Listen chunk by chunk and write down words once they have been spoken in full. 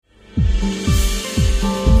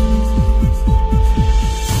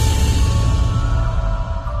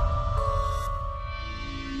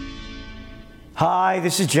Hi,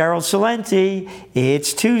 this is Gerald Celente.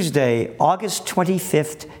 It's Tuesday, August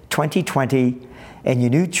 25th, 2020, and your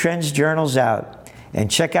new Trends Journal's out. And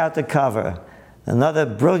check out the cover. Another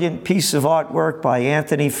brilliant piece of artwork by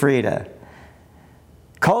Anthony Freda.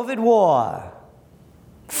 COVID war.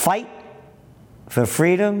 Fight for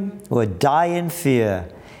freedom or die in fear.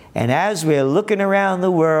 And as we're looking around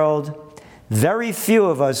the world, very few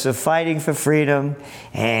of us are fighting for freedom,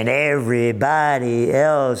 and everybody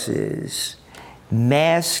else is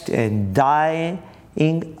masked and dying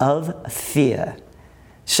of fear.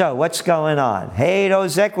 So what's going on? Hey,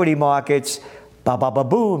 those equity markets,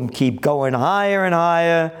 boom, keep going higher and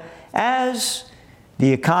higher as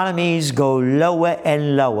the economies go lower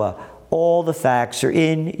and lower. All the facts are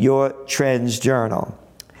in your Trends Journal.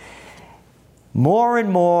 More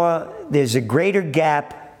and more, there's a greater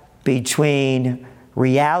gap between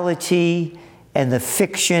reality and the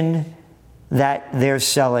fiction that they're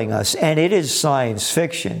selling us. And it is science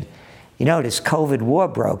fiction. You know, this COVID war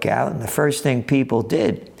broke out, and the first thing people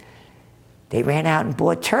did, they ran out and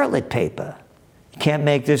bought toilet paper. You can't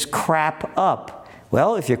make this crap up.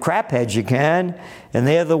 Well, if you're crap heads, you can, and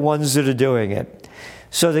they're the ones that are doing it.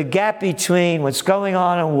 So the gap between what's going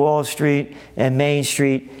on Wall Street and Main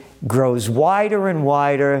Street grows wider and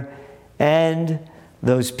wider, and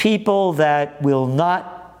those people that will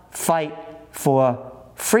not fight for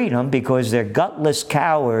freedom because they're gutless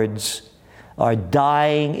cowards are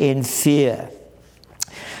dying in fear.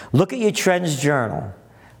 Look at your Trends Journal.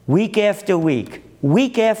 Week after week,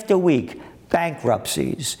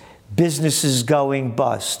 bankruptcies, businesses going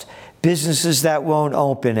bust, businesses that won't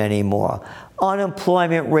open anymore,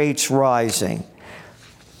 unemployment rates rising,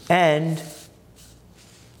 and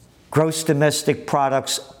gross domestic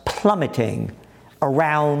products plummeting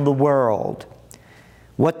around the world.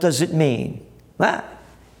 What does it mean? Well,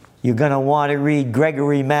 you're going to want to read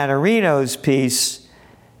Gregory Mannarino's piece,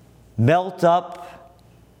 Melt Up,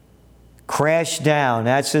 Crash Down.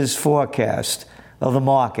 That's his forecast of the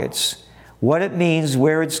markets. What it means,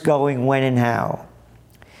 where it's going, when and how.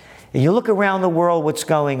 And you look around the world, what's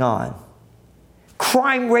going on.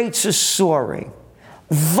 Crime rates are soaring.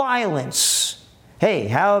 Violence. Hey,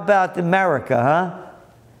 how about America, huh?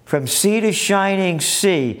 From sea to shining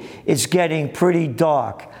sea, it's getting pretty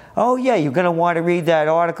dark. Oh yeah, you're going to want to read that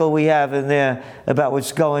article we have in there about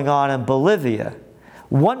what's going on in Bolivia.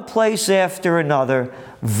 One place after another,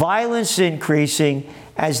 violence increasing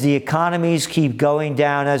as the economies keep going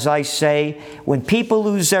down. As I say, when people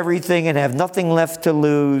lose everything and have nothing left to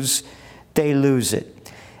lose, they lose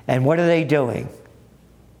it. And what are they doing?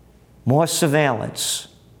 More surveillance,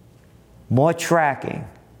 more tracking,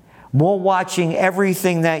 more watching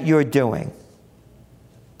everything that you're doing.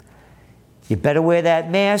 You better wear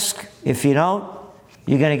that mask. If you don't,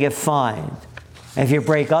 you're going to get fined. And if you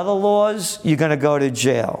break other laws, you're going to go to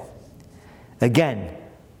jail. Again,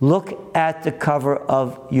 look at the cover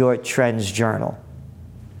of your Trends Journal.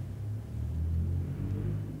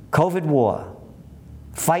 COVID war.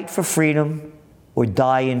 Fight for freedom or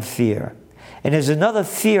die in fear. And there's another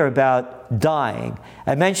fear about dying.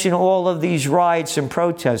 I mentioned all of these riots and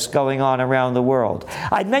protests going on around the world.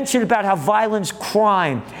 I mentioned about how violence,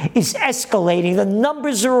 crime is escalating. The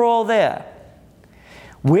numbers are all there.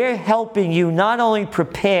 We're helping you not only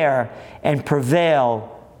prepare and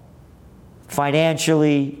prevail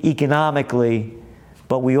financially, economically,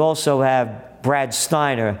 but we also have Brad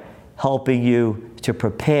Steiner helping you to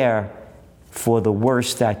prepare for the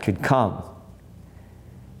worst that could come.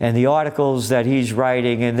 And the articles that he's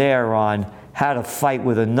writing in there on how to fight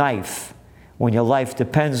with a knife when your life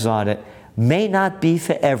depends on it may not be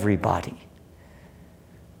for everybody.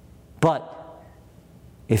 But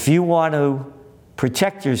if you want to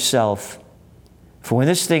protect yourself for when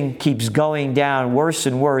this thing keeps going down worse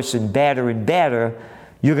and worse and badder,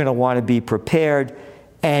 you're going to want to be prepared,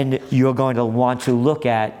 and you're going to want to look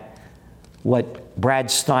at what Brad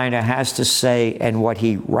Steiner has to say and what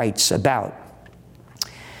he writes about.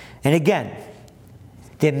 And again,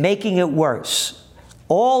 they're making it worse.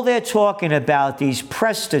 All they're talking about, these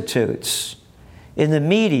prostitutes in the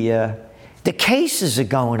media, the cases are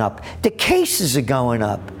going up. The cases are going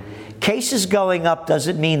up. Cases going up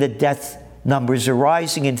doesn't mean the death numbers are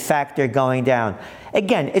rising. In fact, they're going down.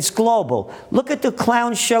 Again, it's global. Look at the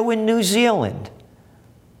clown show in New Zealand.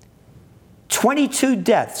 22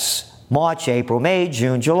 deaths. March, April, May,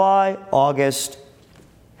 June, July, August.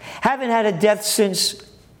 Haven't had a death since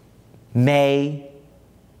May.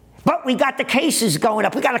 But we got the cases going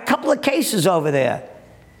up. We got a couple of cases over there.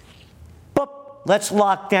 But let's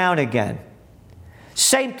lock down again.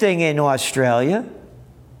 Same thing in Australia.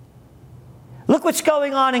 Look what's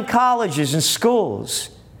going on in colleges and schools.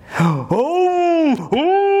 Oh,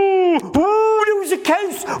 there was a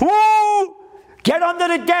case. Ooh, get under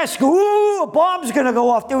the desk. Ooh, a bomb's going to go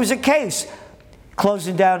off. There was a case.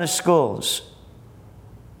 Closing down the schools.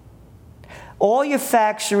 All your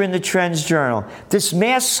facts are in the Trends Journal. This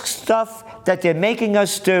mask stuff that they're making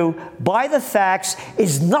us do by the facts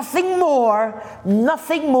is nothing more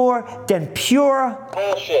than pure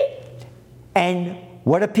bullshit. And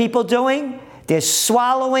what are people doing? They're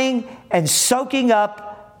swallowing and soaking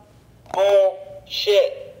up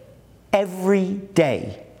bullshit every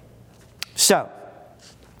day. So,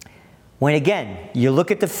 when again, you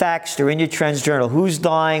look at the facts, they're in your Trends Journal. Who's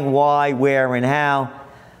dying, why, where, and how.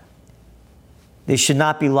 They should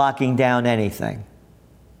not be locking down anything.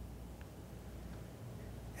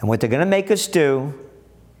 And what they're going to make us do,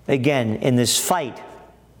 again, in this fight,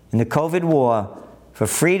 in the COVID war, for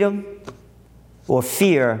freedom or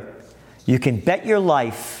fear, you can bet your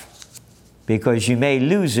life, because you may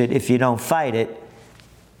lose it if you don't fight it.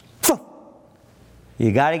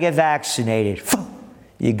 You got to get vaccinated.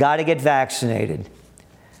 You got to get vaccinated.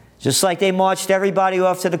 Just like they marched everybody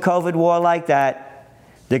off to the COVID war like that,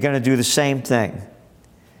 they're going to do the same thing.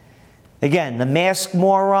 Again, the masked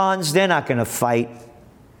morons, they're not going to fight.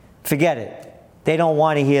 Forget it. They don't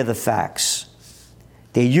want to hear the facts.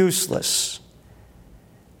 They're useless.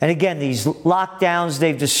 And again, these lockdowns,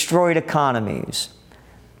 they've destroyed economies.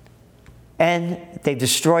 And they've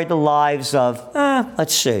destroyed the lives of,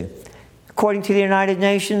 let's see, according to the United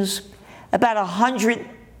Nations, about 100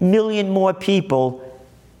 million more people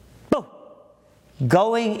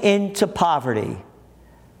going into poverty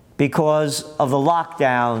because of the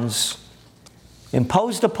lockdowns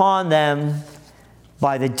imposed upon them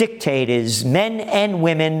by the dictators, men and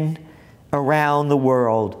women around the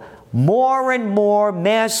world. More and more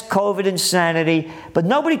mass COVID insanity, but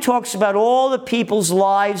nobody talks about all the people's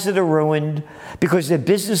lives that are ruined because their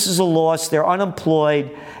businesses are lost, they're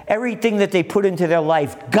unemployed, everything that they put into their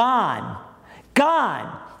life, gone.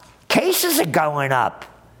 Gone. Cases are going up.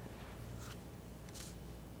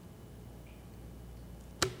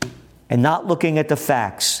 And not looking at the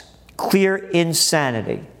facts. Clear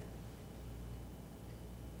insanity.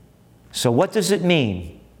 So what does it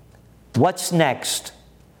mean? What's next?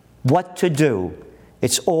 What to do?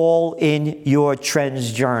 It's all in your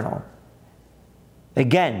Trends Journal.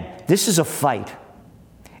 Again, this is a fight.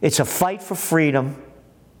 It's a fight for freedom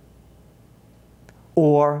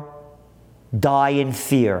or die in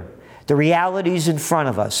fear. The reality is in front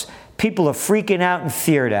of us. People are freaking out and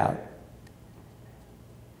feared out.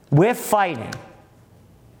 We're fighting.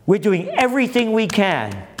 We're doing everything we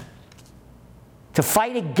can to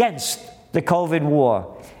fight against the COVID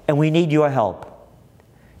war, and we need your help.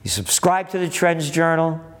 You subscribe to the Trends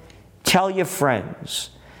Journal, tell your friends.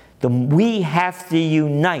 We have to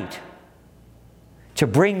unite to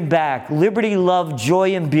bring back liberty, love,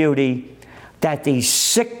 joy, and beauty that these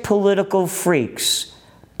sick political freaks,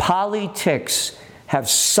 politics, have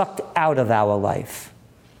sucked out of our life.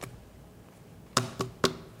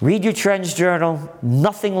 Read your Trends Journal,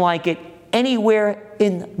 nothing like it anywhere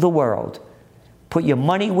in the world. Put your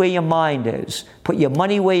money where your mind is. Put your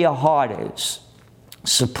money where your heart is.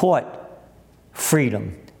 Support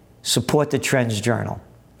freedom. Support the Trends Journal.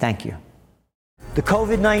 Thank you. The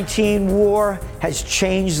COVID-19 war has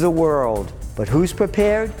changed the world, but who's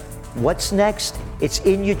prepared? What's next? It's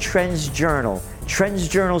in your Trends Journal. Trends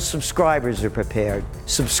Journal subscribers are prepared.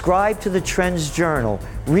 Subscribe to the Trends Journal.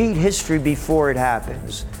 Read history before it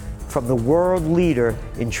happens. From the world leader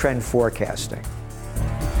in trend forecasting.